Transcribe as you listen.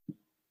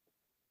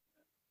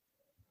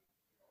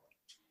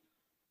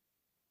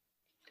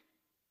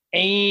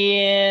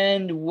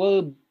And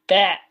we're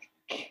back.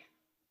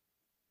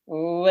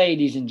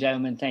 Ladies and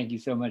gentlemen, thank you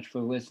so much for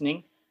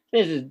listening.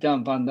 This is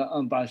Dump on the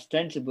Ump,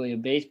 ostensibly a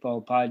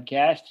baseball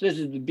podcast. This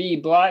is the B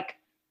Block.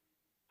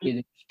 It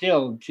is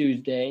still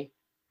Tuesday,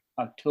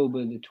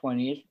 October the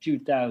 20th,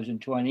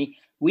 2020.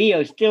 We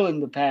are still in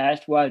the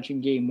past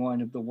watching Game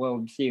 1 of the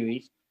World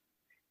Series.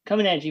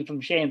 Coming at you from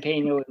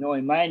Champaign,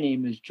 Illinois, my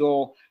name is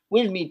Joel.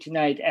 With me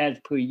tonight, as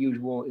per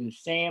usual,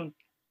 is Sam.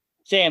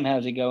 Sam,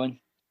 how's it going?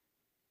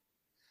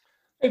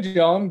 Hey,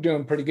 Joe, I'm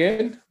doing pretty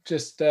good.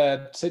 Just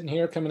sitting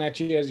here coming at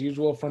you as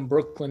usual from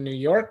Brooklyn, New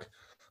York.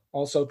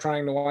 Also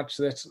trying to watch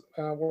this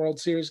World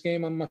Series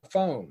game on my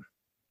phone.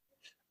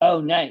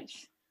 Oh,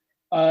 nice.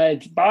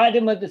 It's top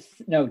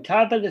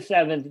of the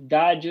seventh,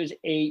 Dodgers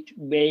 8,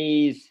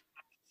 Rays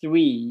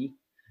 3.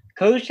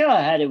 Kershaw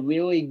had a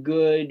really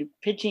good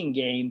pitching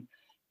game.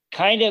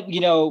 Kind of,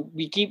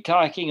 we keep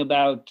talking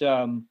about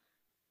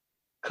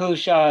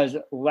Kershaw's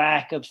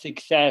lack of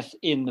success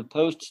in the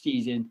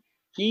postseason.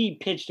 He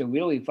pitched a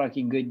really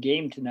fucking good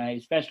game tonight,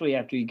 especially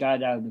after he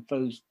got out of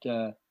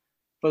the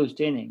first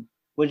inning.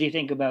 What do you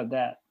think about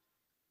that?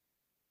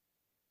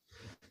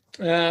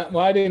 Well,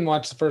 I didn't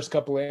watch the first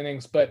couple of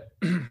innings, but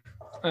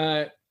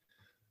yeah,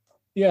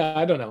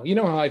 I don't know. You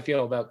know how I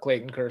feel about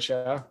Clayton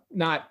Kershaw.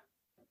 Not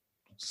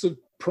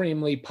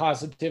supremely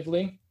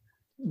positively.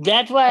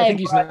 That's why I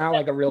think he's not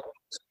like I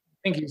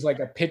think he's like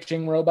a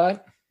pitching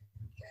robot.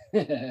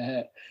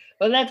 Well,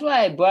 that's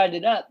why I brought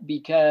it up,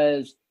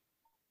 because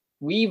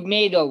we've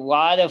made a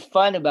lot of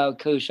fun about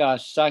Kershaw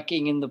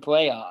sucking in the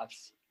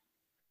playoffs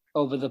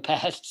over the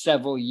past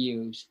several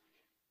years.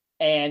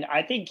 And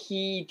I think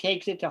he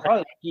takes it to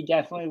heart. He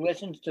definitely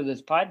listens to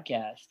this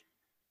podcast.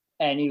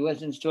 And he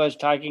listens to us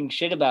talking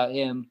shit about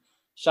him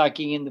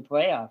sucking in the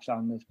playoffs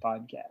on this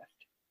podcast.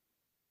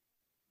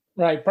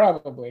 Right,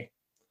 probably.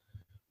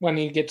 When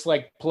he gets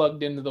like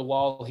plugged into the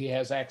wall, he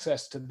has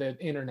access to the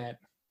internet.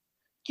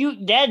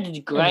 That's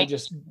great.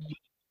 Just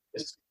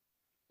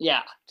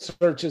yeah,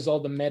 searches all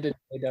the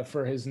metadata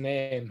for his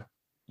name.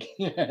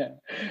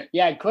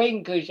 Yeah,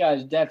 Clayton Kershaw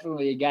is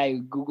definitely a guy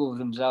who Googles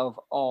himself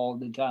all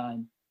the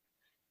time.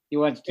 He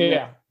wants to.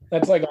 Yeah,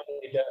 that's like all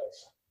he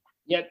does.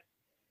 Yep.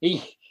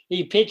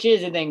 He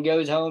pitches and then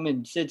goes home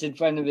and sits in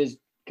front of his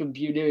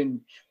computer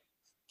and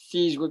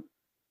sees what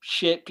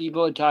shit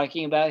people are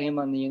talking about him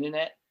on the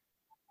internet.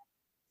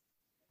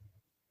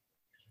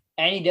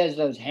 And he does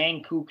those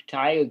Hankook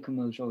tire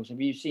commercials.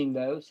 Have you seen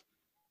those?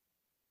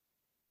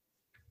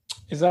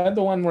 Is that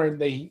the one where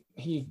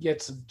he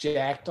gets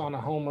jacked on a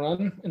home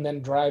run and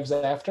then drives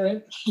after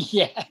it?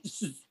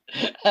 Yes.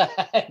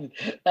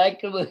 That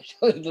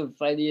commercial is the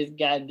funniest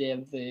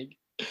goddamn thing.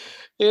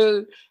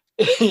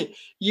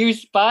 You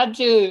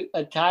sponsor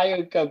a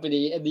tire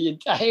company, and the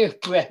entire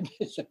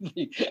premise of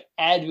the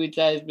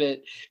advertisement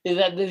is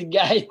that this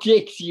guy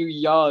takes you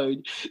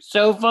yard,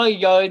 so far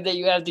yard that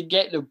you have to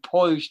get in a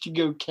Porsche to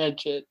go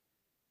catch it.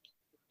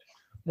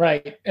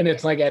 Right, and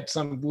it's like at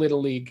some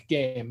little league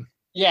game.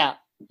 Yeah.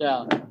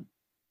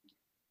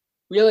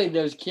 Really,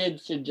 those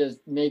kids should just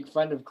make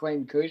fun of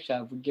Clayton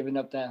Kershaw for giving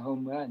up that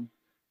home run.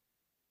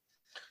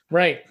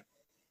 Right.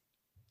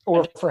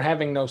 Or for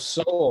having no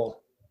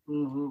soul.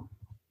 Mm-hmm.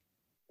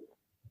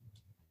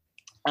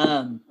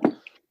 All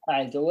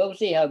right, so we'll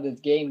see how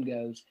this game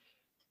goes.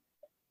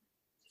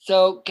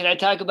 So, can I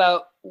talk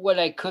about what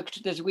I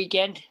cooked this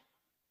weekend?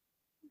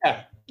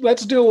 Yeah,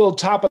 let's do a little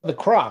top of the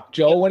crock,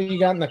 Joe. What do you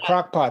got in the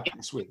crock pot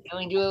this week? Can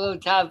we do a little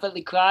top of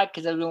the crock,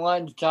 because I've been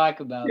wanting to talk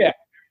about it.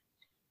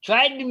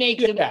 Tried to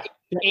make some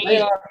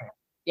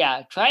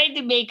tried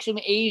to make some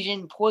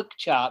Asian pork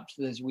chops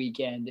this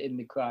weekend in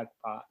the crock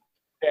pot.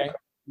 Okay.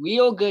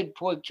 Real good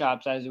pork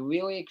chops. I was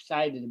really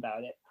excited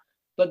about it.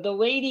 But the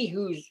lady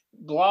whose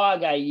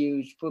blog I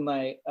used for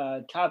my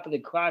top of the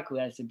crock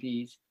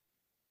recipes,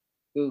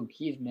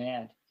 he's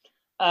mad.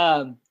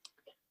 I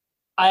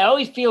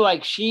always feel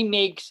like she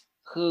makes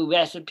her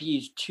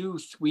recipes too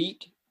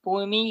sweet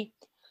for me.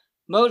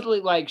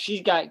 Mostly like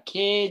she's got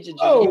kids. And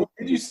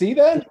did you see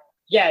that?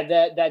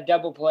 Yeah, that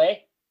double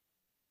play.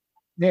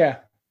 Yeah.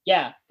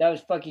 Yeah, that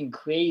was fucking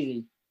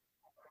crazy.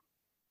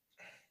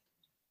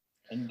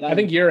 I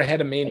think you're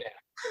ahead of me now.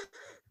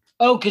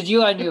 Oh, because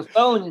you're on your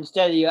phone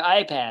instead of your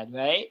iPad,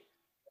 right?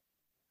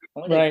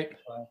 Right.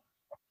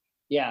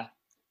 Yeah.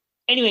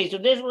 Anyway, so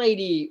this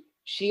lady,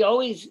 she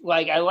always,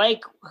 I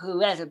like her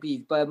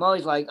recipes, but I'm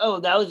always like,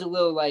 oh, that was a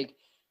little,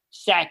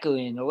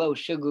 saccharine, a little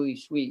sugary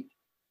sweet.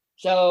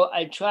 So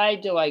I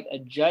tried to,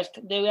 adjust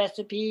the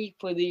recipe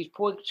for these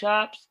pork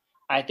chops.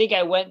 I think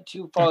I went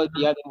too far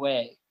the other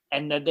way,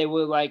 and that they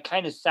were,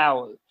 kind of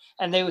sour.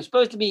 And they were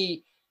supposed to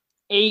be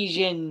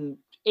Asian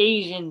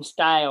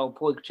style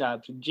pork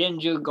chops,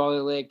 ginger,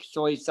 garlic,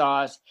 soy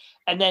sauce.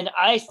 And then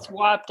I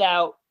swapped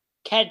out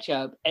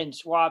ketchup and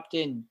swapped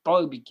in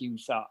barbecue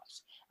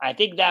sauce. I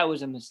think that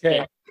was a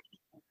mistake.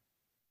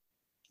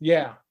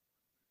 Yeah.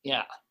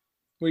 Yeah.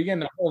 We're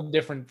getting a whole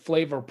different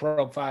flavor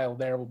profile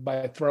there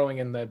by throwing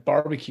in the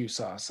barbecue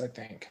sauce, I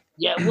think.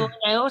 Yeah, well,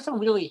 I also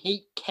really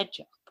hate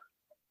ketchup.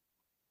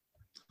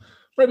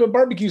 Right, but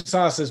barbecue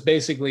sauce is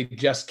basically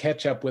just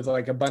ketchup with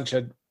like a bunch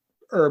of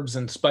herbs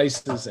and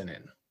spices in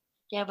it.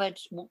 Yeah, but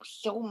it's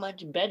so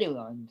much better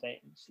on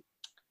things.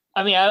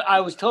 I mean,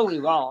 I was totally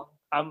wrong.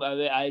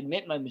 I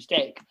admit my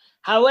mistake.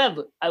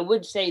 However, I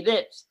would say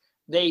this.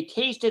 They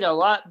tasted a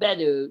lot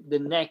better the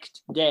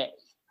next day.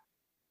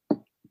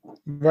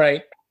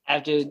 Right.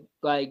 After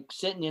like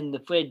sitting in the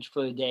fridge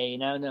for a day,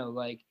 and I don't know,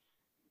 like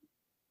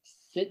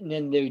sitting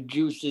in their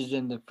juices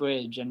in the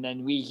fridge and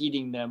then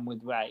reheating them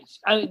with rice.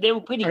 I mean, they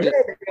were pretty good. To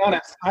be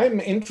honest,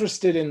 I'm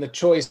interested in the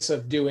choice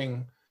of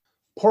doing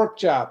pork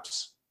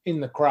chops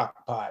in the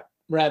crock pot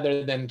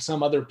rather than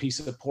some other piece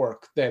of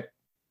pork that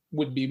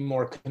would be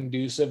more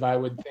conducive, I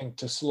would think,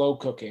 to slow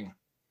cooking.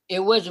 It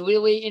was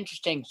really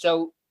interesting.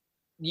 So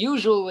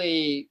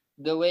usually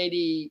the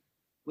lady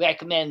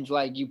recommends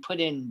like you put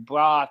in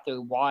broth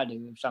or water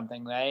or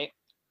something, right?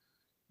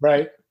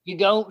 Right.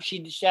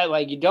 She said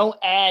like you don't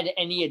add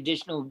any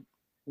additional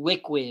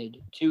liquid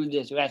to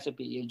this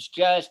recipe. It's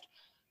just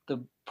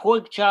the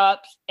pork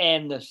chops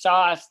and the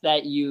sauce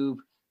that you've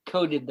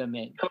coated them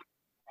in.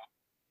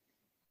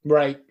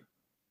 Right.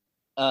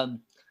 And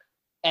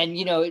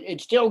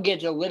it still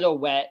gets a little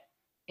wet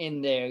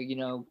in there,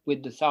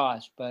 with the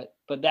sauce, but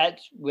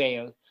that's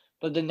rare.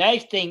 But the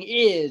nice thing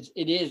is,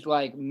 it is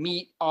like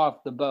meat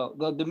off the bone.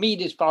 Well, the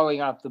meat is falling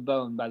off the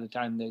bone by the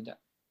time they're done.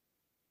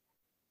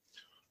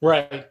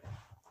 Right.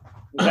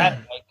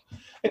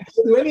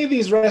 Do any of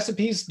these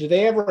recipes, do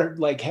they ever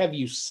like have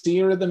you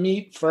sear the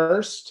meat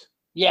first?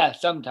 Yeah,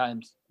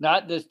 sometimes.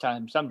 Not this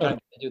time.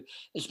 Sometimes I do,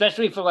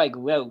 especially for like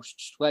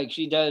roasts. Like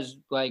she does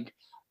like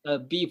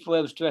beef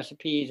roast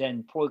recipes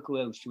and pork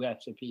roast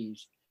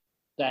recipes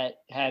that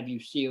have you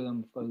sear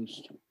them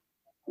first.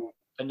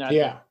 But not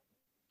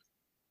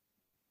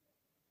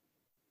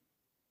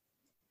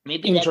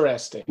maybe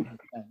interesting.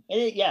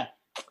 Yeah,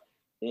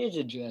 it is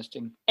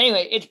interesting.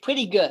 Anyway, it's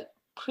pretty good.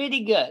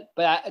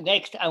 But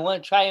next, I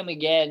want to try them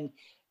again,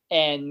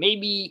 and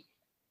maybe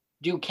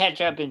do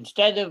ketchup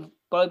instead of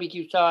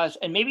barbecue sauce,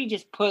 and maybe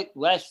just put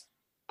less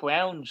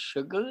brown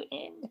sugar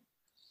in.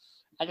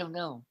 I don't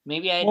know.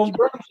 Maybe brown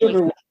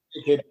sugar would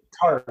make it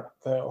tart,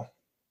 though.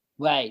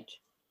 Right.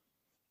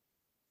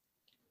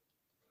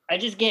 I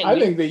think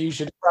that you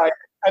should try.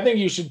 I think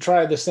you should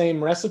try the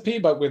same recipe,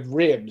 but with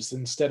ribs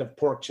instead of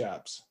pork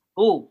chops.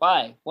 Oh,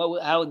 why?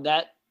 How would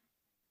that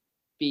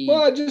be?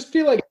 Well, I just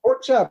feel like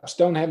pork chops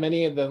don't have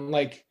any of them.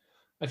 Like,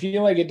 I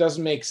feel like it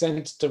doesn't make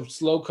sense to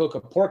slow cook a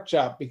pork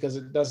chop because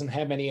it doesn't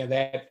have any of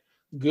that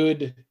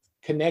good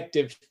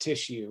connective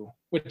tissue,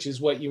 which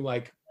is what you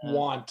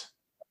want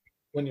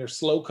when you're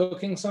slow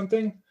cooking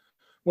something.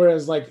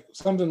 Whereas like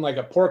something like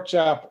a pork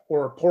chop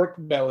or a pork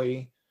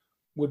belly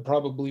would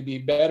probably be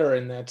better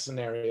in that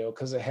scenario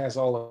because it has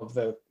all of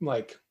the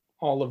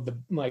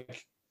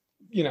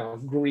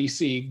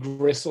greasy,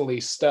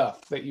 gristly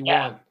stuff that you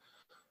want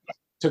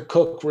to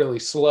cook really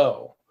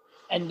slow.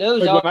 And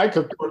those when I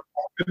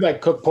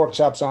cook pork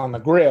chops on the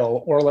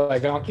grill or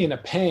in a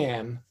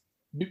pan,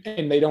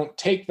 and they don't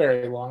take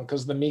very long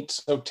because the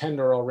meat's so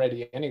tender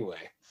already anyway.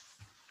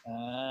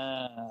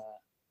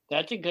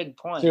 That's a good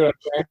point. See what I'm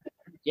saying?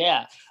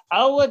 Yeah,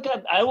 I'll look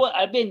up.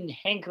 I've been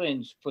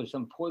hankering for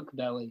some pork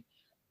belly.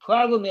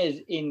 Problem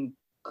is, in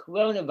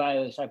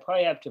coronavirus, I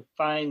probably have to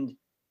find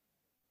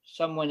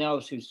someone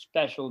else whose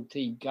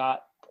specialty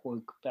got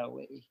pork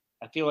belly.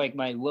 I feel like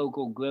my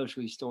local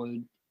grocery store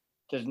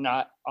does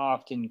not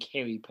often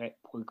carry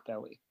pork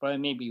belly, but I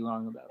may be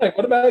wrong about it.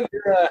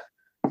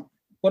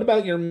 What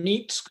about your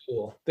meat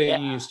school that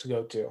you used to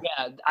go to?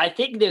 Yeah, I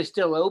think they're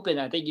still open.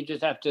 I think you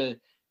just have to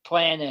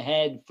plan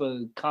ahead for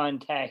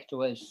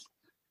contactless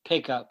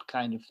pickup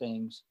kind of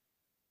things.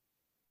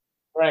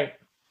 Right.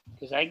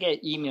 Because I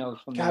get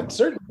emails from them.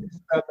 Certain things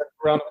about the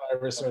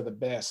coronavirus are the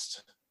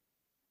best.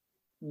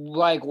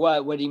 Like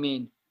what? What do you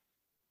mean?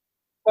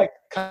 Like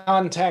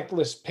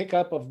contactless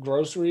pickup of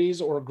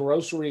groceries or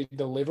grocery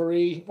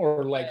delivery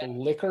or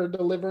liquor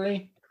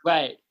delivery.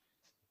 Right.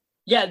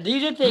 Yeah,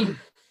 these are things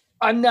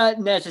I'm not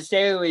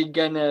necessarily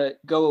gonna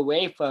go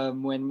away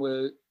from when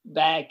we're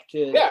back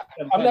to. Yeah,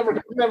 I'm never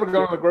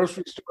going to the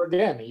grocery store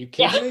again. Are you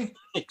kidding me?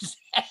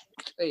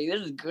 Exactly.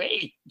 This is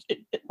great.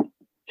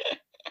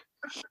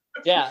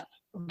 Yeah.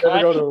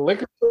 Never go to the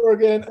liquor store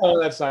again? Oh,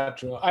 that's not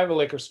true. I have a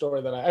liquor store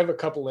I have a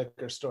couple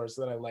liquor stores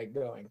that I like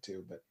going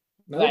to, but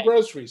no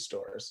grocery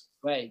stores.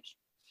 Right.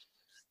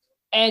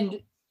 And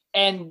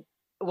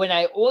when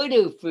I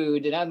order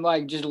food and I'm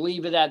like, just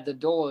leave it at the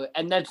door,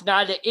 and that's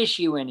not an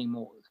issue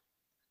anymore.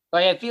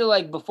 Like I feel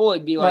like before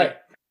it'd be like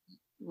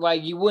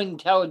you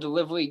wouldn't tell a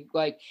delivery,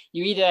 like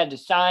you either had to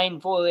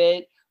sign for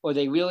it or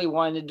they really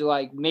wanted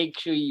to make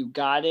sure you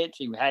got it,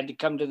 so you had to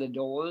come to the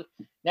door.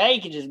 Now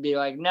you can just be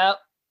like, no,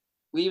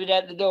 leave it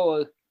at the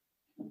door.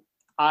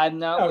 I'm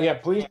not. Oh yeah,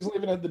 please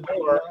leave it at the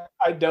door.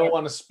 I don't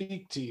want to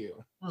speak to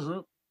you. Mm-hmm.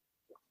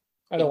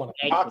 I don't want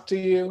to talk to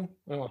you.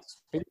 I don't want to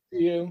speak to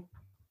you.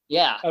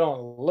 Yeah. I don't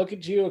want to look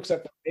at you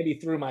except maybe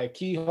through my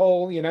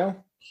keyhole,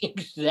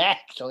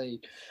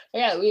 Exactly.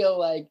 Yeah,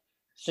 real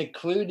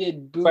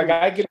secluded booth. Like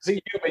I can see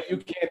you, but you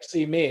can't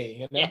see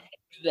me, Yeah,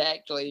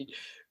 exactly.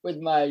 with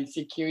my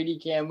security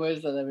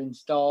cameras that I've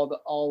installed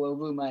all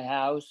over my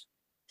house.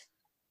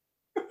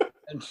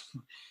 And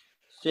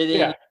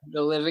sitting in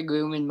the living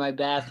room in my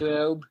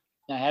bathrobe.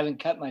 I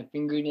haven't cut my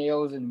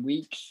fingernails in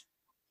weeks.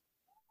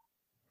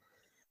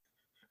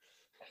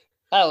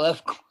 I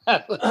love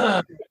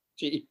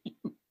Gee.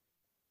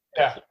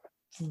 Yeah,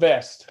 it's the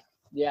best.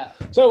 Yeah.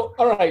 So,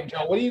 all right,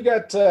 Joe, what do you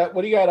got?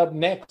 What do you got up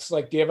next?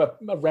 Like, do you have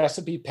a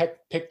recipe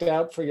picked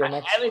out for your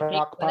next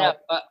crock pot?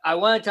 I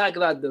want to talk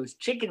about those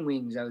chicken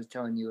wings I was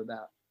telling you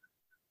about.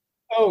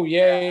 Oh,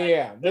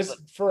 yeah. This,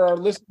 for our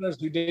listeners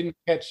who didn't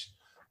catch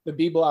the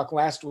B block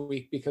last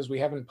week because we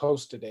haven't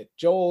posted it,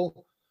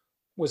 Joel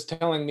was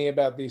telling me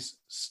about these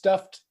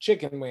stuffed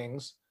chicken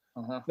wings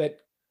that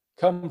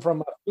come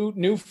from a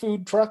new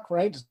food truck,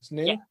 right? It's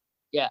new.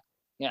 Yeah.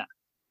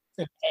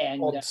 It's and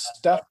called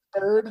Stuffed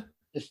Bird.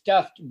 The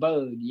Stuffed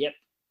Bird. Yep.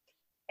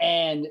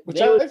 And which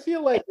I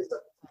feel like is a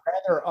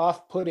rather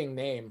off-putting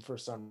name for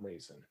some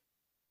reason.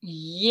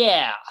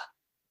 Yeah,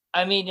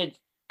 I mean it's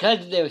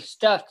because they're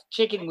stuffed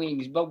chicken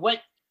wings. But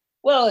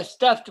well, a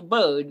stuffed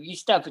bird, you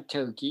stuff a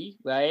turkey,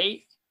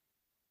 right?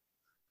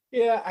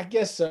 Yeah, I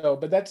guess so.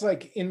 But that's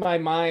like, in my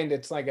mind,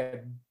 it's like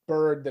a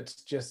bird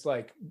that's just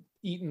like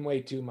eaten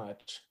way too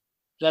much.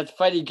 That's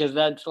funny because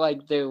that's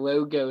like their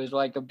logo is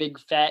like a big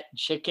fat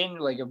chicken,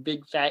 like a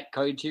big fat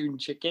cartoon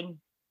chicken.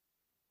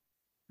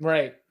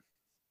 Right.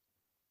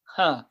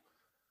 Huh.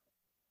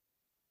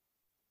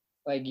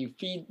 Like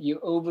you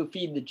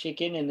overfeed the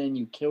chicken and then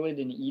you kill it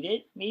and eat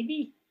it,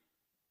 maybe?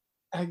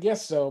 I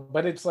guess so,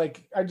 but it's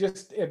like it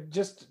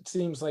just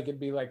seems like it'd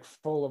be like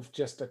full of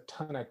just a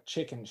ton of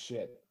chicken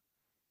shit.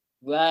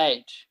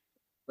 Right.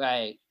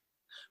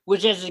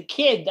 Which as a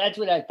kid, that's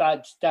what I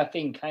thought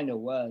stuffing kind of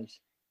was.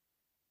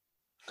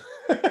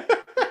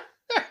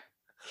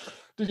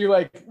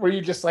 Were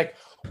you just like,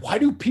 why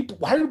do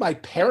my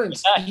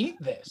parents eat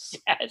this?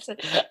 Yes.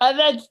 I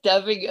thought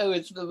stuffing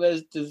was the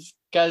most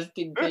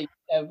disgusting thing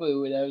ever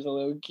when I was a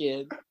little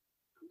kid.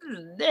 This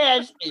is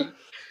nasty.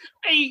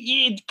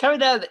 It's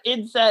coming out of the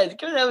inside.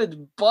 It's coming out of his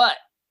butt.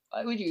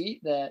 Why would you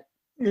eat that?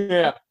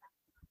 Yeah.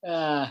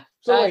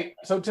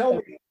 So tell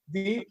me,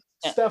 the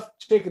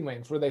stuffed chicken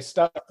wings, were they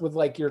stuffed with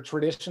like your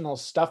traditional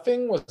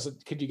stuffing?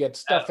 Could you get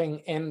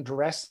stuffing and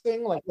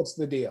dressing? Like, what's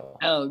the deal?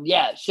 Oh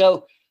yeah.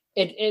 So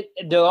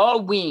they're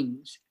all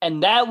wings,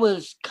 and that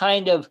was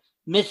kind of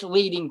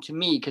misleading to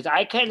me because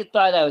I kind of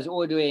thought I was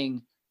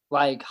ordering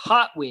like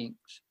hot wings,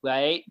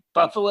 right?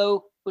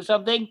 Buffalo or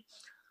something.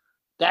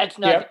 That's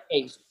not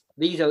the case.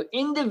 These are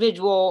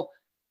individual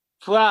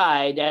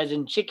fried, as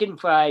in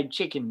fried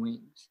chicken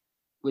wings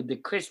with the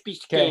crispy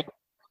skin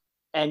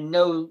and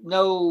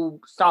no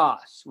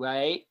sauce,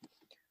 right?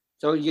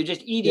 So you're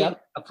just eating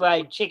a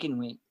fried chicken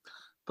wing.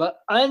 But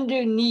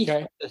underneath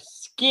the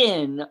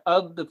skin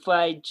of the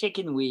fried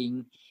chicken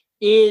wing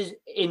is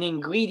an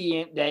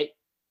ingredient that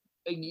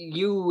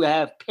you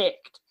have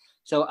picked.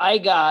 So I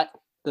got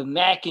the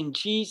mac and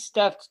cheese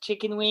stuffed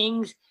chicken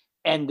wings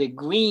and the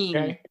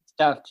green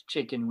stuffed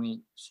chicken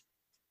wings.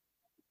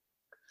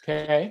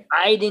 Okay.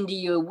 Bite into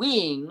your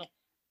wing,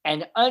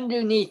 and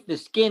underneath the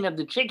skin of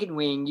the chicken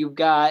wing, you've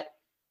got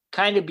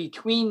kind of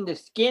between the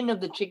skin of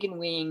the chicken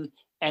wing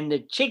and the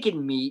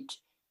chicken meat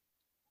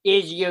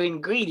is your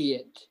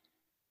ingredient.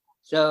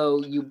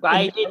 So you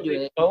bite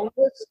into it.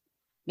 Boneless?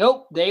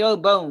 Nope, they are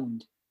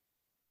boned.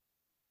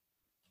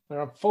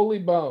 They're fully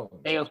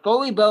boned. They are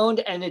fully boned,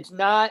 and it's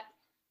not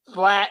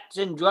flats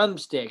and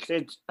drumsticks.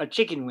 It's a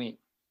chicken wing.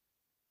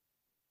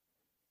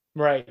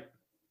 Right.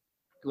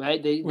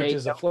 Which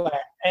is a flat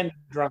and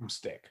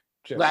drumstick.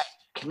 Just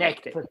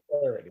connected. For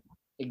clarity.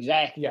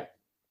 Exactly. Yeah.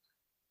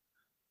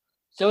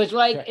 So it's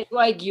like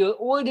you're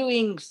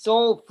ordering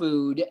soul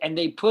food, and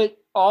they put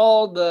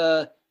all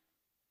the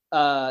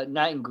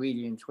not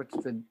ingredients. What's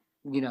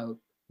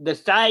the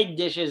side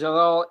dishes are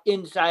all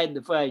inside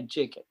the fried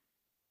chicken.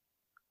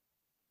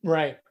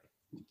 Right.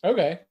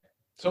 Okay.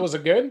 So was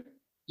it good?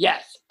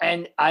 Yes,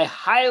 and I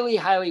highly,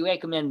 highly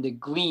recommend the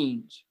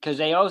greens because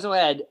they also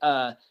had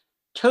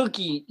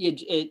turkey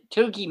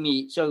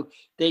meat. So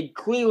they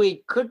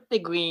clearly cooked the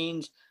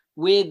greens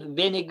with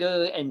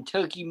vinegar and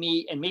turkey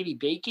meat and maybe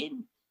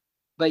bacon,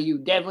 but you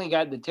definitely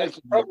got the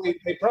turkey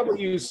meat. They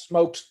probably used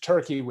smoked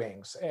turkey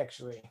wings,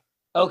 actually.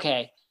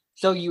 Okay,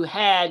 so you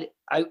had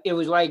it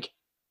was like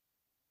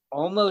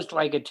almost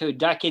like a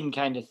turducken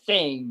kind of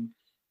thing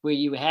where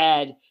you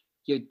had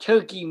your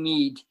turkey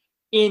meat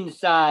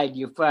inside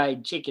your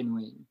fried chicken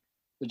wing,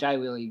 which I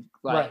really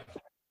like. Right.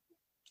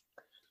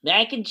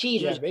 Mac and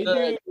cheese was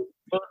good.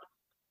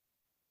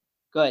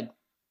 Good.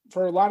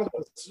 For a lot of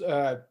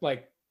those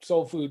like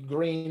soul food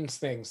greens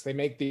things, they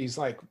make these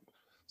like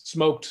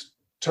smoked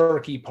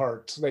turkey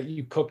parts that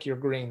you cook your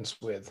greens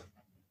with.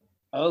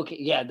 Okay,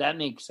 yeah, that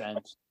makes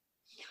sense.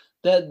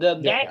 The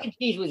mac and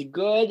cheese was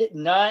good,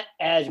 not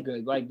as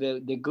good. Like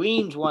the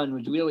greens one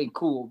was really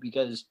cool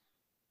because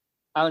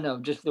I don't know,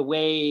 just the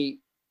way,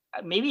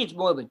 maybe it's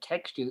more of a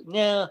texture.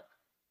 No,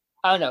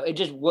 I don't know. It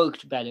just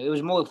worked better. It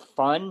was more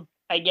fun,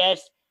 I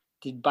guess,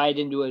 to bite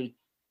into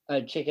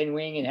a chicken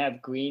wing and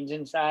have greens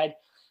inside.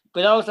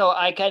 But also,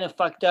 I kind of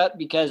fucked up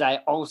because I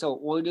also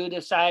ordered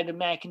a side of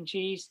mac and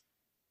cheese.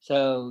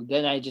 So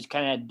then I just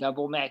kind of had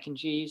double mac and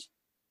cheese,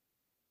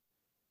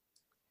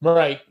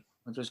 Right.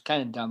 which was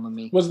kind of dumb of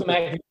me. Was the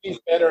mac and cheese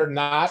better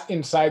not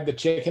inside the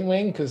chicken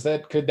wing? Because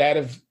could that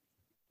have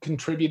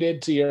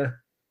contributed to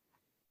your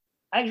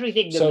I actually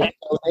think so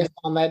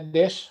on that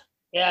dish?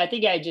 Yeah, I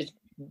think I just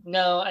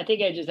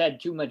had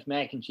too much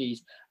mac and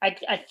cheese.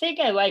 I think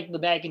I like the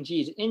mac and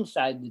cheese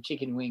inside the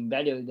chicken wing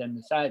better than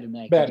the side of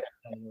mac and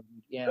cheese.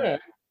 Yeah.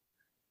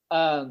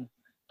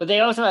 But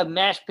they also have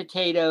mashed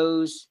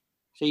potatoes,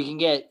 so you can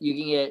get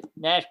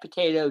mashed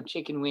potato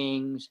chicken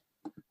wings.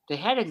 They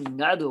had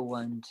another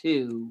one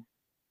too.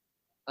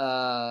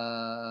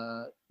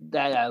 That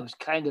I was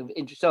kind of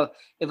interested. So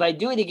if I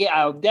do it again,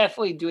 I'll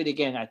definitely do it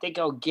again. I think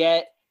I'll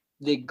get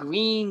the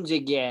greens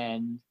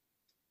again,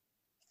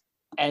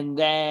 and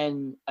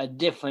then a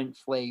different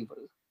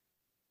flavor.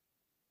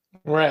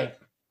 Right.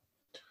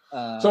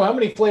 So how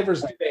many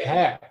flavors do they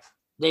have?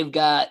 They've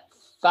got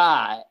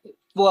 5.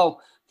 Well,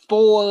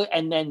 4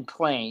 and then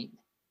plain.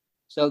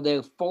 So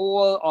their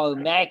 4 are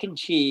mac and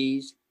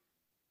cheese,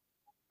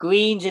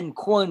 greens and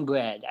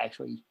cornbread,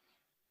 actually.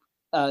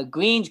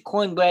 Greens,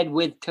 cornbread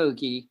with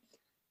turkey.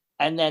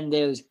 And then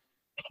there's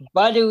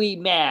buttery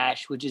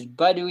mash, which is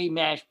buttery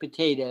mashed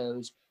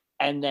potatoes,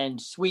 and then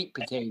sweet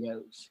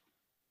potatoes.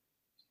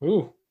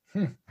 Ooh.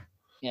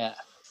 Yeah.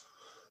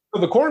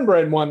 So the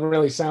cornbread one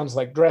really sounds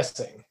like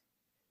dressing.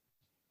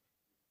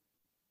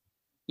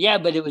 Yeah,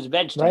 but it was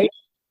vegetable. Right?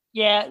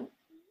 Yeah.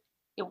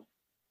 It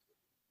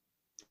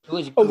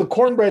was. Oh, the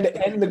cornbread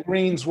and the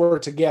greens were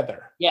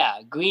together.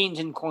 Yeah, greens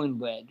and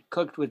cornbread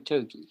cooked with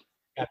turkey.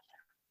 Gotcha.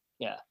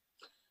 Yeah.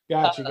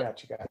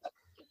 Gotcha.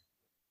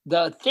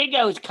 The thing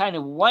I was kind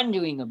of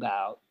wondering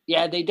about,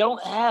 they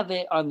don't have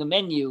it on the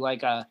menu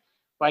like a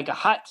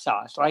hot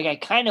sauce. Like I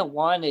kind of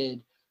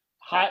wanted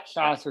hot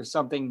sauce or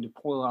something to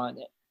pour on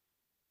it.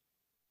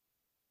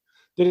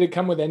 Did it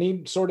come with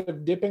any sort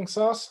of dipping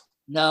sauce?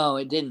 No,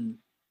 it didn't.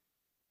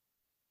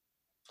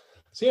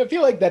 See, I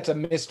feel like that's a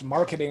missed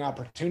marketing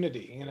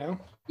opportunity, you know?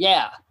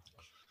 Yeah.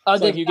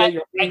 It's like you get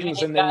your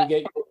wings and then you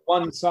get your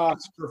one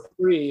sauce for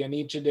free, and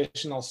each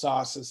additional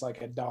sauce is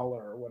like $1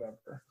 or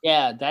whatever.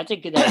 Yeah, that's a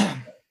good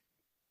idea.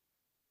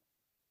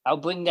 I'll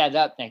bring that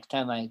up next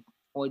time I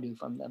order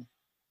from them.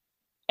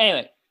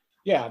 Anyway.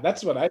 Yeah,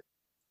 that's what I.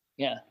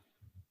 Yeah.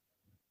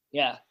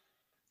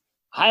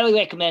 Highly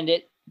recommend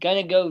it.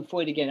 Gonna go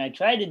for it again. I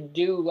try to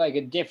do like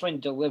a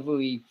different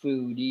delivery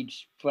food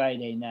each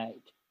Friday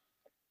night.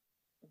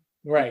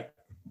 Right.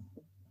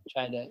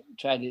 Try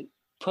to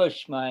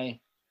push my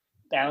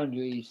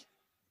boundaries.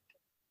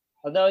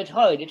 Although it's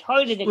hard. It's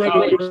hard in the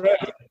college.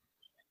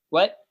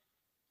 What?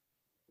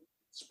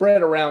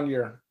 Spread around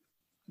your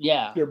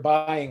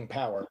buying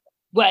power.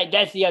 Right,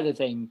 that's the other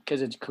thing,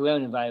 because it's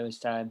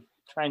coronavirus time.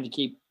 Trying to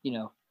keep,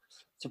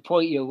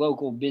 support your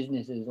local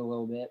businesses a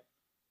little bit.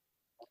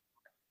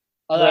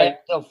 Although I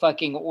still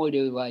fucking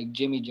order like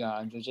Jimmy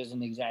John's, which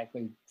isn't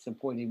exactly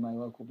supporting my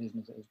local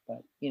businesses,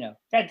 but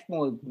that's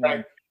more.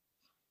 Right.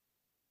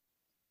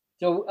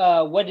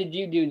 So, what did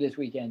you do this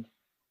weekend,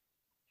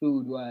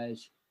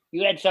 food-wise?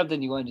 You had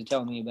something you wanted to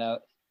tell me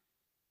about.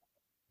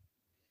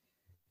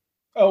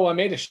 Oh, I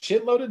made a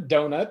shitload of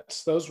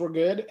donuts. Those were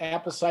good.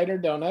 Apple cider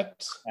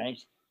donuts.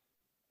 Nice.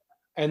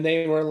 And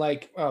they were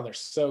like, oh, they're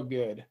so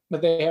good.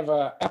 But they have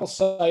apple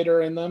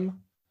cider in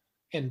them,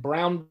 and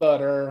brown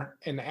butter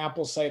and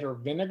apple cider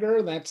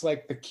vinegar. That's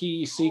like the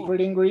key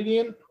secret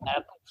ingredient.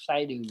 Apple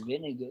cider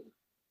vinegar.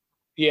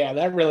 Yeah,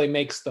 that really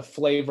makes the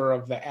flavor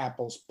of the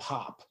apples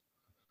pop.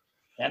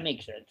 That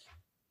makes sense.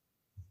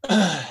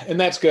 And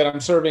that's good. I'm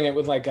serving it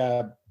with like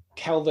a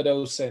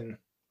Calvados and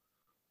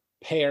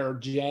pear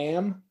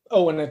jam.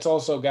 Oh, and it's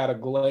also got a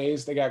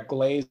glaze. They got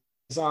glaze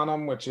on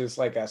them, which is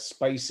like a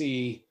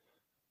spicy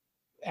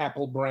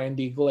apple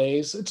brandy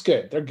glaze. It's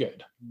good. They're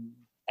good.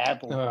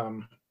 Apple.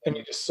 And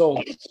we just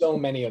sold so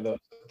many of those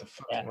at the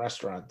fucking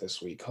restaurant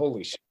this week.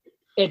 Holy shit.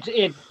 It's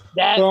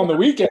that. Well, on the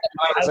weekend,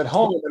 I was at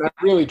home, and I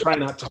really try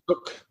not to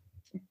cook.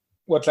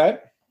 What's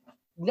that?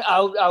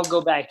 I'll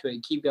go back to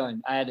it. Keep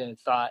going. I had a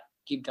thought.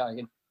 Keep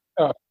talking.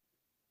 Oh.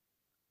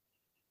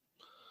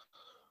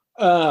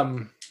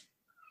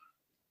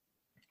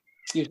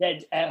 You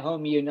said at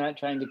home you're not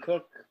trying to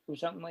cook or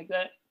something like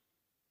that?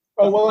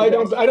 Oh, well, I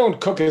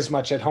don't cook as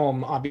much at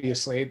home,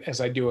 obviously,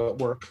 as I do at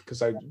work,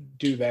 because I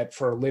do that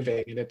for a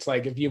living. And it's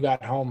like if you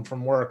got home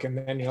from work and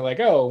then you're like,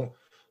 oh,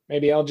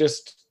 maybe I'll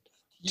just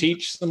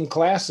teach some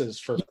classes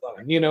for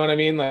fun. You know what I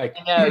mean? Like,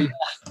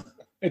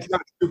 it's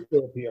not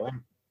super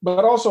appealing.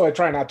 But also, I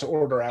try not to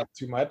order out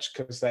too much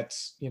because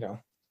that's,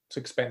 it's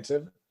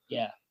expensive.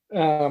 Yeah.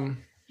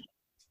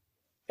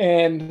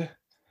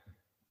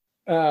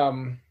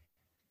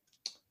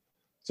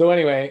 So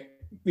anyway,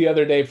 the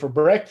other day for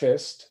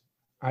breakfast,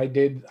 I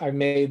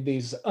made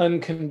these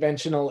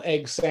unconventional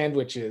egg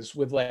sandwiches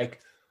with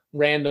like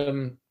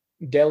random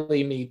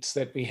deli meats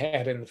that we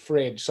had in the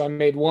fridge. So I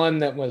made one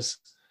that was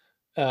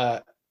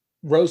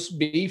roast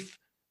beef,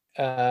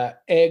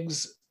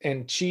 eggs,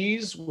 and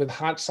cheese with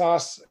hot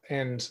sauce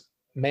and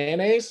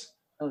mayonnaise.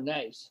 Oh,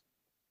 nice.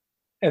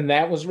 And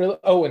that was really,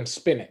 oh, and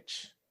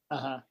spinach.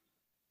 Uh-huh.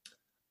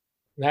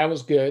 That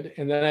was good.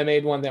 And then I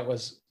made one that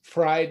was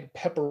fried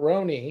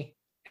pepperoni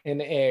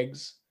and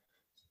eggs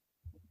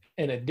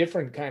and a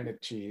different kind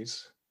of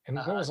cheese. And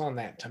what was on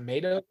that?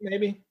 Tomato,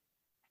 maybe?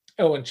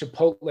 Oh, and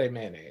chipotle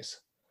mayonnaise.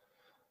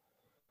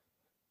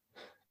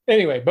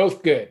 Anyway,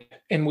 both good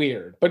and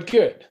weird, but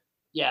good.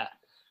 Yeah.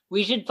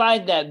 We should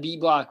find that B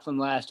block from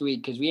last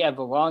week because we have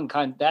a long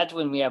that's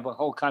when we have a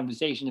whole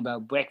conversation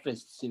about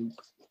breakfast soup.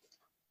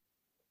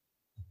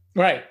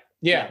 Right.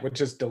 Yeah,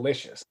 which is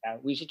delicious. Yeah,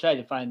 we should try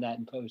to find that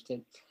and post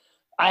it.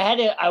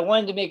 I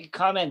wanted to make a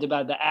comment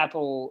about the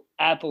apple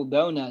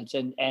donuts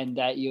and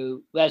that your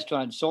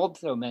restaurant sold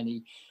so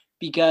many,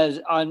 because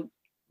on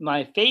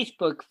my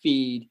Facebook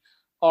feed,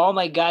 all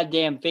my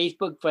goddamn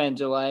Facebook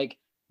friends are like,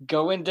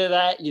 go into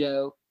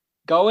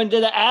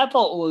the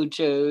apple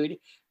orchard,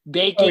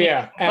 baking. Oh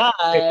yeah.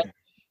 Pie.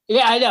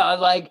 Yeah, I know. I'm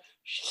like,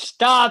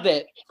 stop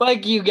it.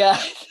 Fuck you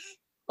guys.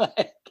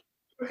 Like,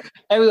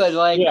 everyone's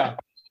like, yeah,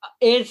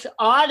 it's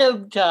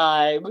autumn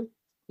time,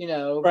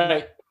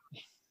 right.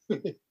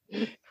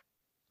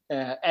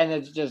 And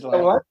it's just like,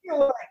 So I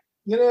feel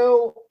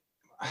like,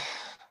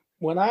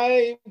 when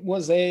I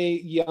was a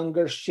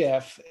younger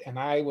chef and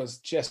I was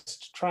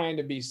just trying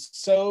to be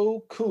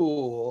so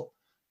cool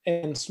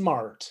and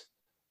smart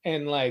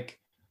and like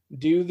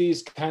do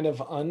these kind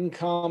of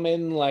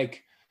uncommon,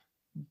 like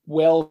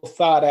well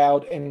thought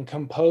out and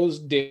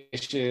composed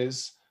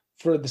dishes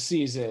for the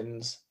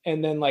seasons,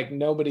 and then like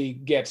nobody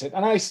gets it.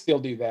 And I still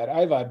do that. I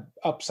have a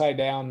upside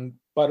down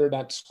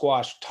butternut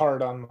squash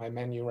tart on my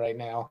menu right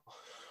now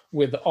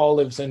with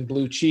olives and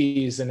blue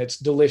cheese, and it's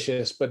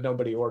delicious, but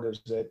nobody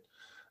orders it.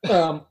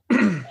 I'm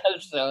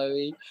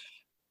sorry.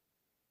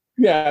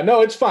 Yeah,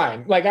 no, it's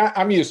fine. Like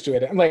I'm used to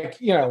it. I'm like,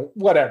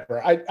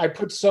 whatever. I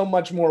put so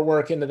much more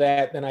work into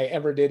that than I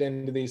ever did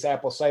into these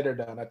apple cider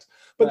donuts.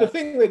 But Right. The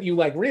thing that you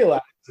like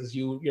realize as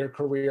your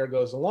career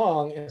goes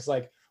along is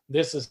like,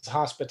 this is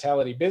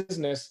hospitality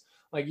business.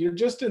 Like you're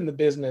just in the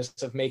business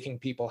of making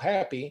people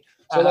happy.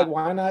 So like,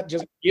 why not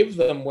just give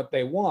them what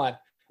they want?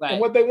 Right. And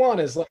what they want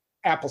is like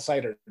apple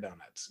cider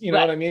donuts. You know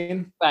what I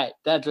mean? Right.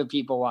 That's what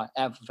people want.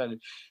 Apple cider.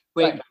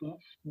 Wait, right.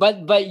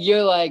 But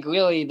you're like,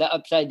 really, the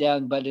upside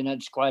down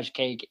butternut squash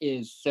cake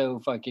is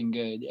so fucking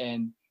good,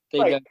 and they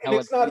don't know. And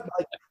it's not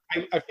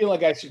like, I feel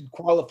like I should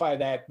qualify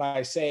that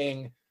by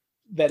saying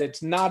that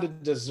it's not a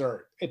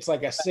dessert. It's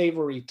like a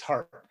savory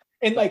tart.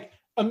 And like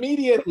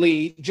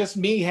immediately just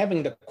me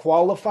having to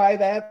qualify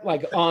that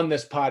like on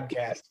this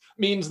podcast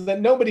means that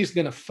nobody's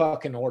going to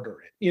fucking order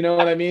it. You know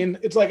what I mean?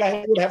 It's like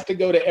I would have to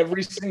go to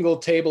every single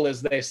table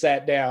as they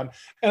sat down.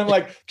 And I'm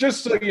like,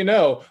 just so you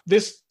know,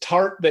 this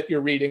tart that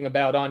you're reading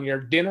about on your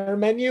dinner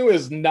menu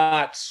is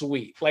not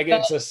sweet. Like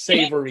it's a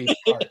savory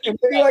tart. And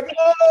they're like,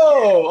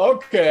 oh,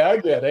 okay, I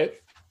get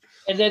it.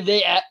 And then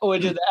they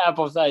order the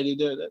apple cider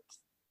donuts.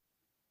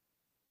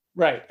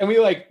 Right. And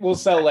we'll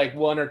sell like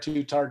 1 or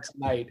 2 tarts a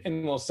night,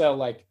 and we'll sell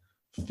like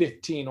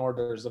 15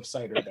 orders of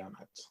cider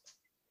donuts.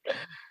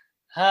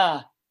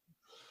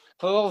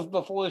 Pearls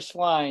before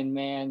swine,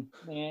 man.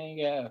 There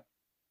you go.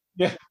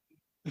 Yeah.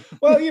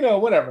 Well,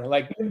 whatever.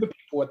 Like give the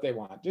people what they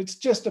want. It's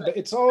just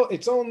it's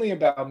only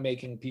about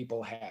making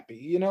people happy.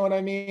 You know what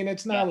I mean?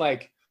 It's not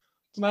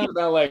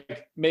about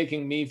like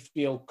making me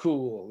feel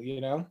cool,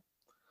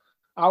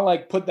 I'll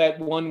like put that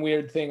one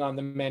weird thing on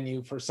the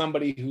menu for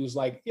somebody who's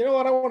like, you know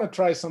what, I want to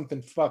try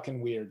something fucking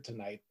weird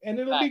tonight, and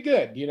it'll be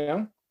good,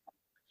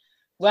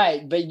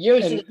 Right, but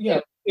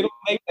it'll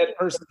make that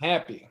person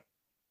happy.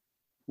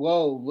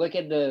 Whoa, look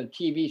at the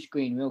TV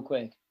screen real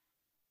quick.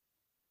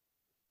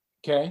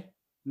 Okay.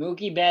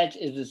 Mookie Betts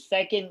is the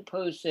second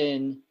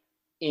person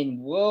in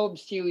World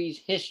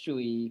Series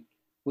history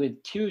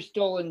with 2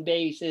 stolen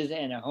bases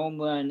and a home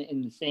run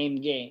in the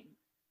same game.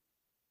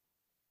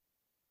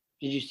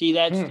 Did you see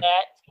that stat?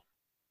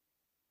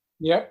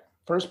 Yep.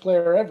 First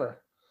player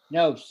ever.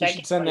 No, second. You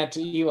should send that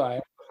to Eli.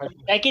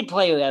 Second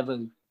player ever.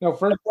 No,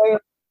 first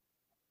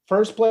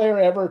player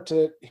ever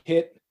to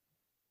hit.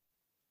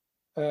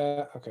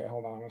 Okay,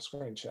 hold on. I'm going to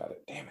screenshot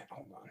it. Damn it.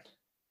 Hold on.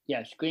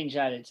 Yeah,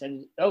 screenshot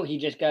it. He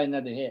just got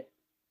another hit.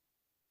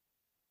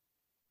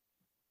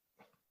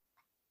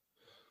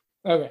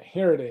 Okay,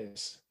 here it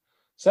is.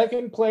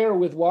 Second player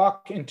with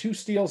walk and 2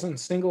 steals in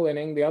single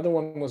inning. The other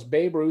one was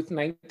Babe Ruth,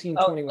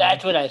 1921. Oh,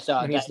 that's what I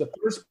saw. And he's the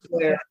first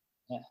player.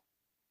 Yeah.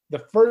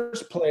 The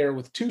first player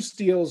with 2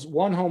 steals,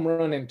 1 home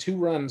run, and 2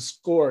 runs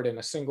scored in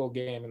a single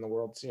game in the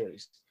World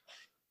Series.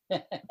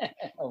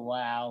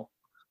 Wow.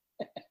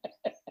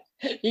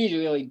 He's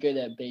really good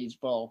at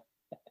baseball.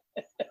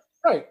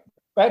 Right.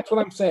 That's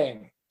what I'm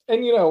saying.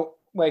 And,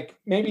 like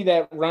maybe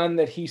that run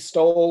that he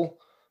stole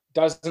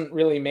doesn't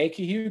really make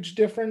a huge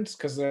difference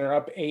because they're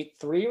up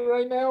 8-3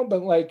 right now.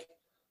 But like,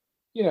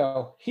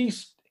 he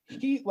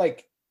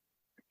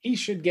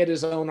should get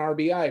his own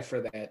RBI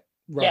for that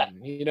run. Yeah.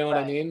 You know what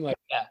I mean? Like,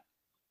 yeah.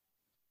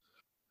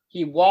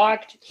 He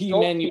walked. He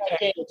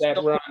manufactured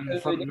that run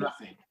from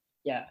nothing.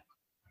 Yeah,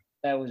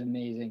 that was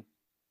amazing.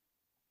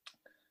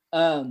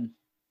 Fucking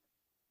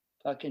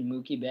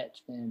Mookie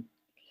Betts, man.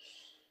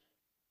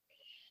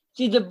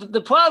 See,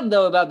 the problem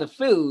though about the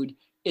food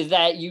is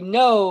that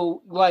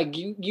like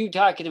you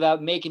talking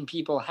about making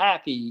people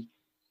happy,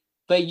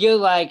 but you're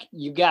like,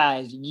 you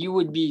guys, you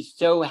would be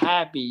so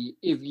happy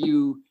if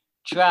you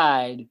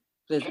tried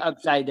this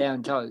upside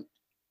down tart,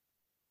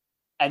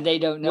 and they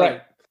don't know.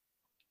 Right.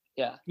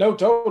 Yeah. No,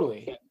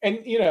 totally.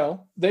 And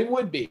they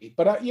would be,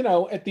 but at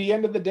the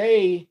end of the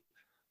day,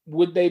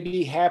 would they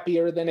be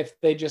happier than if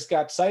they just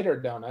got cider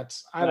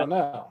donuts? I don't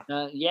know.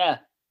 Yeah,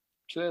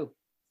 true.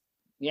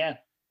 Yeah.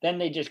 Then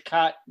they just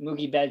caught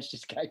Mookie Betts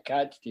just got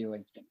caught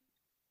stealing.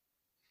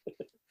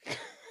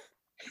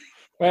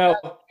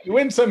 Well, you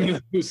win some, you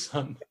lose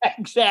some.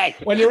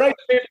 Exactly. When you're right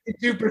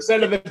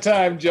 52% of the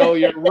time, Joel,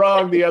 you're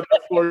wrong the other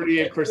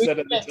 48%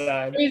 of the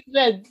time. We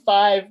spent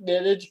 5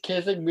 minutes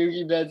kissing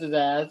Mookie Betts'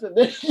 ass, and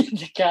then he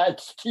just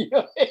got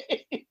stealing.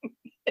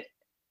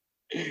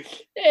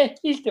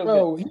 He's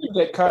still good. He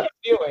got caught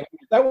stealing.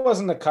 That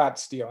wasn't a caught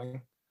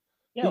stealing.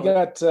 Yeah, he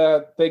got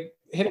they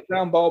hit a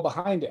ground ball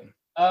behind him.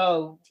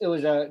 Oh, it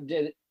was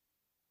did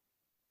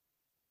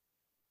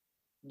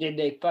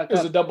they fuck up? It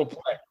was a double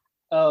play.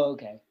 Oh,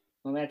 okay.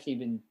 Well, that's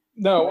even.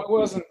 No, it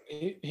wasn't.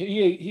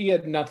 He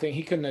had nothing.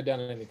 He couldn't have done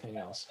anything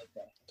else.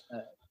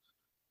 Okay.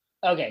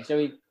 Okay,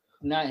 so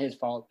not his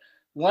fault.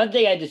 One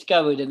thing I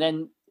discovered, and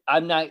then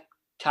I'm not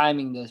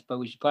timing this, but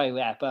we should probably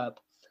wrap up.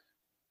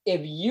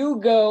 If you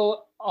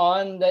go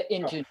on the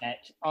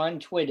internet, on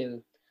Twitter,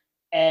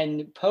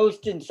 and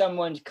post in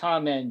someone's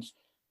comments,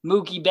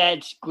 Mookie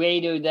Betts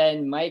greater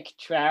than Mike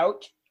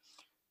Trout,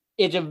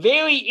 it's a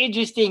very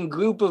interesting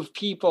group of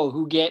people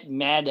who get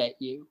mad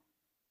at you.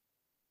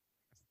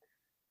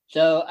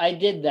 So I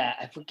did that.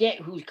 I forget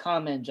whose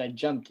comments I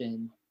jumped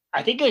in.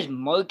 I think it was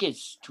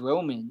Marcus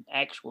Stroman,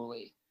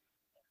 actually.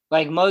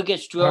 Like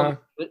Marcus Stroman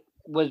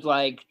was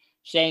like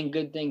saying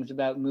good things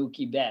about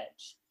Mookie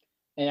Betts.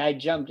 And I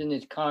jumped in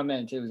his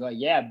comments. It was like,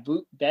 yeah,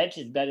 Betts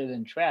is better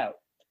than Trout.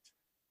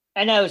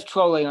 And I was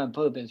trolling on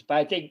purpose. But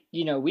I think,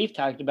 we've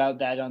talked about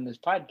that on this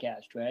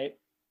podcast, right?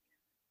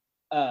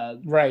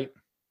 Right.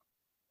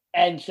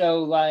 And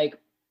so, like,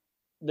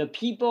 the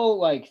people,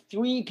 like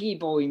 3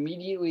 people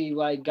immediately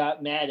like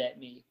got mad at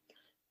me.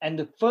 And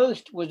the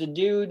first was a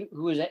dude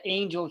who was an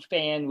Angels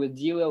fan with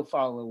 0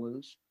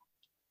 followers.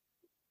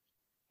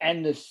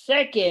 And the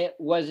second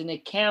was an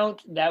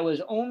account that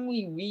was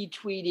only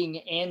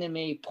retweeting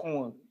anime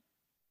porn.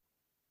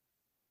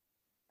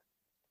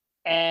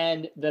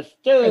 And the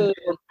third,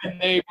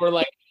 and they were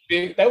like,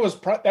 that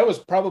was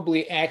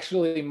probably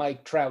actually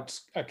Mike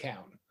Trout's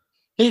account.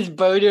 His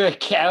burner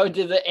account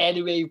is an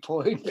anime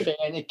porn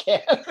fan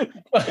account.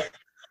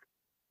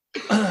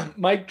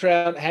 Mike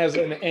Trout has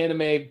an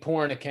anime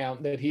porn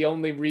account that he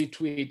only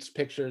retweets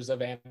pictures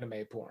of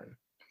anime porn.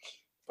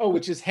 Oh,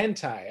 which is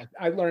hentai.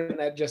 I learned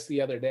that just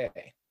the other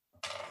day.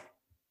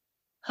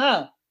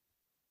 Huh.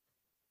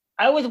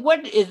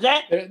 What is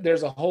that?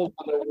 There's a whole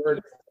other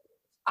word.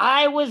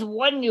 I was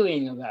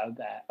wondering about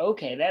that.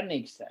 Okay, that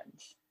makes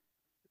sense.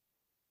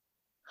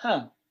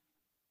 Huh.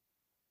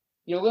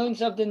 You learn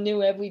something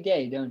new every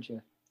day, don't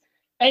you?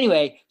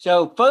 Anyway,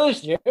 so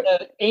first,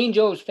 the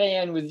Angels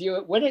fan with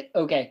 0.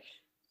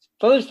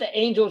 First, the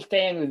Angels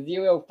fan with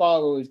 0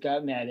 followers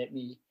got mad at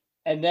me.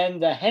 And then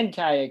the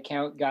hentai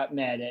account got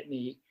mad at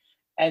me.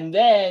 And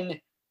then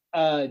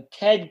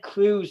Ted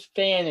Cruz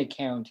fan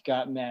account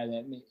got mad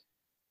at me.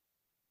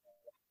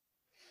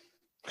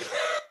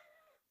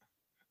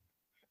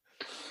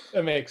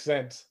 That makes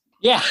sense.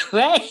 Yeah,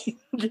 right?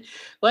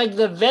 Like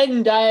the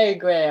Venn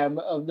diagram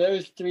of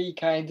those 3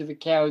 kinds of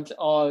accounts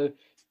are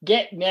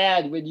get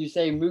mad when you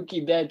say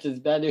Mookie Betts is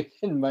better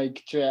than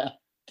Mike Trout.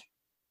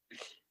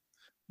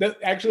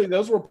 Actually,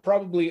 those were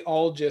probably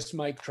all just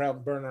Mike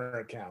Trout burner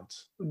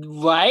accounts.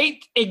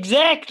 Right?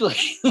 Exactly.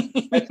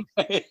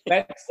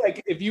 That's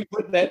like if you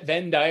put that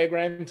Venn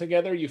diagram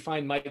together, you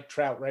find Mike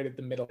Trout right at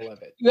the middle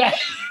of it.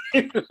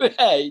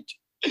 Right.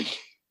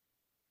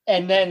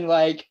 And then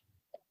like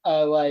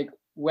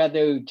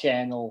Weather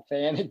Channel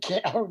fan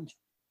account.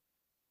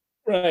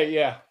 Right,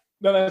 yeah.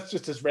 No, that's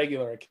just his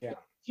regular account.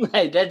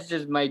 Right, that's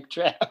just Mike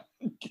Trout.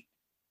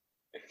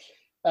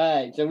 All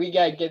right, so we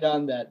got to get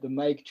on that, the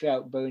Mike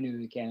Trout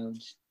burner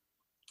accounts.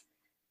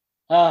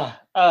 All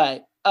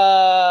right.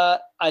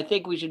 I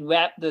think we should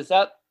wrap this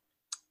up.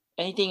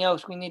 Anything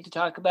else we need to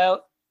talk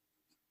about?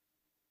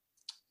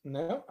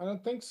 No, I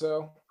don't think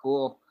so.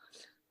 Cool.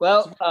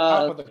 Well,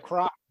 top of the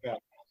crock. Yeah.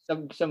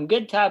 Some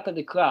good top of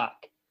the crock.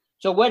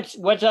 So what's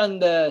on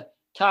the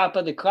top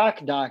of the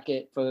crock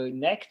docket for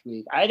next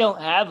week? I don't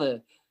have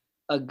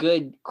a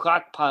good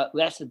crock pot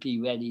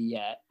recipe ready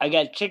yet. I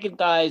got chicken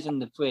thighs in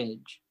the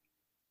fridge.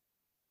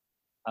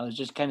 I was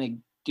just kind of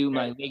do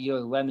my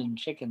regular lemon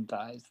chicken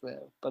thighs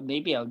there, but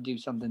maybe I'll do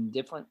something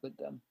different with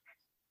them.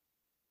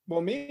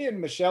 Well, me and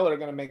Michelle are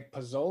going to make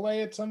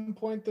pozole at some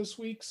point this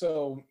week,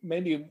 so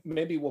maybe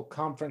we'll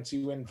conference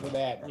you in for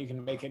that, and you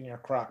can make it in your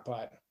crock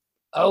pot.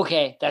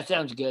 Okay, that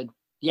sounds good.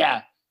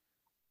 Yeah,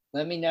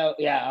 let me know.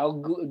 Yeah,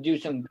 I'll do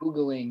some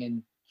Googling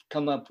and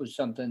come up with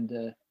something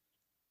to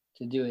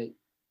do it.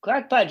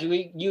 Crock pot's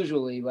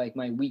usually like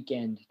my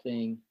weekend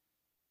thing.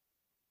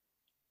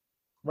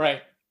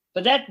 Right.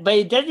 But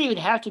it doesn't even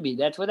have to be.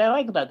 That's what I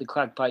like about the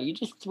crock pot. You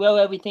just throw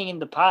everything in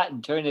the pot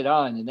and turn it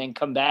on, and then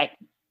come back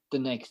the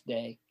next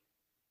day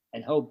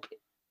and hope.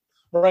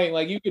 Right,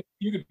 like you could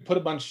put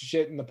a bunch of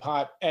shit in the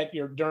pot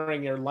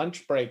during your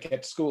lunch break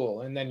at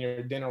school, and then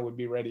your dinner would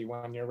be ready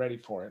when you're ready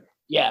for it.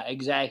 Yeah,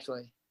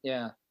 exactly.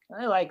 Yeah,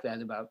 I like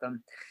that about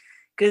them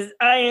because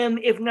I am,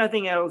 if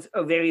nothing else,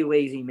 a very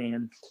lazy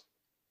man.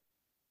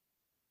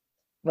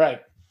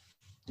 Right.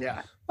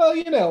 Yeah.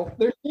 Well,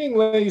 there's being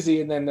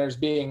lazy and then there's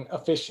being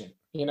efficient,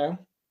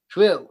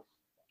 True.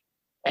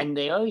 And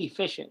they are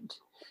efficient,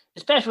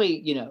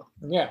 especially,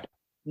 Yeah.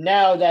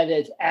 now that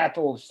it's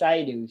apple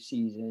cider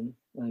season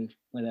or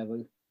whatever.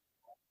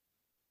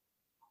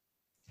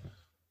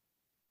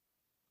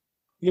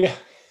 Yeah.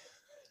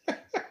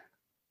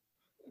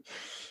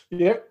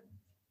 Yep.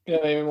 Yeah,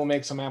 maybe we'll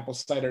make some apple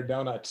cider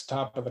donuts,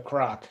 top of the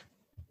crock.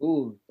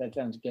 Ooh, that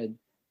sounds good.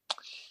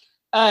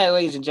 All right,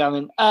 ladies and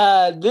gentlemen,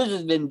 this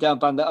has been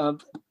Dump on the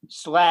Ump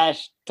 /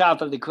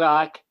 Top of the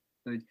Crock,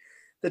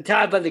 the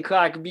Top of the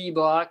Crock B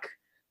block.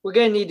 We're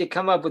going to need to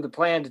come up with a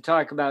plan to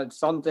talk about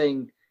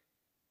something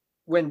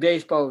when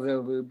baseball is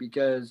over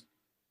because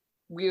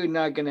we're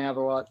not going to have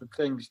a lot of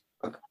things,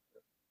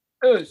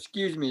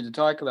 to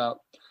talk about.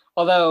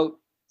 Although,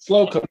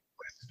 slow cooker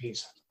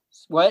recipes.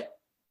 What?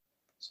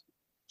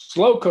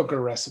 Slow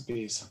cooker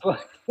recipes.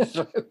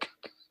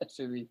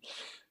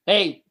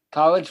 Hey,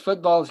 college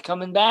football is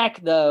coming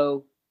back,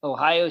 though.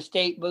 Ohio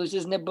State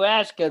versus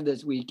Nebraska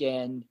this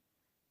weekend.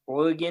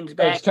 Oregon's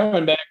back. It's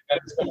coming back.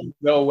 It's going to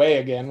go away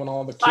again when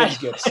all the kids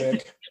get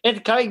sick.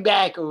 It's coming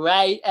back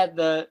right at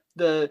the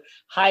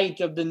height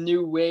of the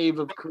new wave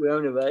of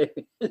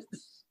coronavirus.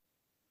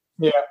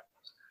 Yeah.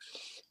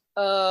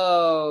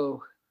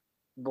 Oh,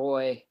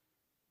 boy.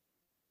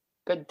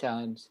 Good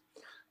times.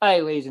 All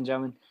right, ladies and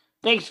gentlemen.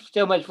 Thanks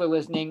so much for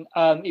listening.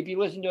 If you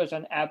listen to us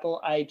on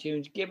Apple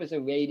iTunes, give us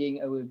a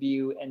rating, a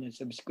review, and a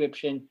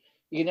subscription.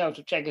 You can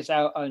also check us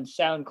out on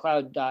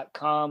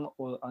SoundCloud.com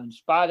or on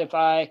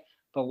Spotify.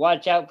 But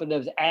watch out for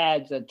those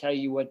ads that tell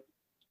you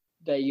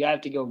that you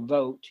have to go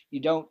vote.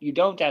 You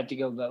don't have to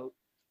go vote.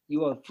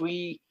 You are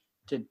free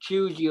to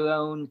choose your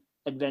own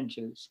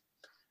adventures.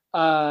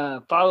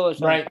 Follow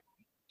us on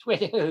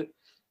Twitter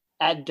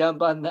at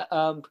Dump on the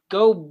Ump.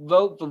 Go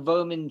vote for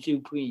Vermin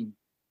Supreme.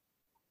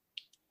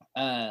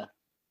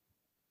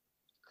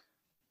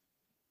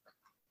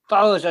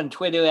 Follow us on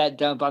Twitter at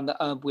Dump on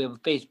the Ump. We have a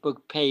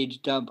Facebook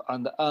page, Dump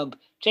on the Ump.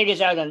 Check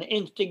us out on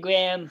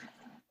Instagram.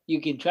 You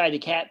can try to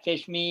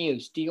catfish me or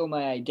steal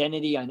my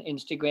identity on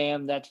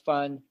Instagram. That's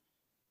fun.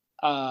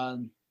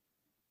 And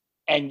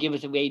give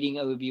us a rating,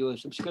 a review, or a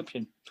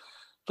subscription.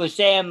 For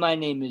Sam, my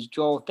name is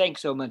Joel.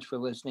 Thanks so much for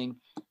listening.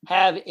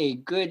 Have a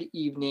good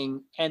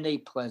evening and a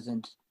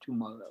pleasant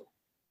tomorrow.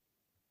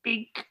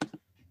 Beak.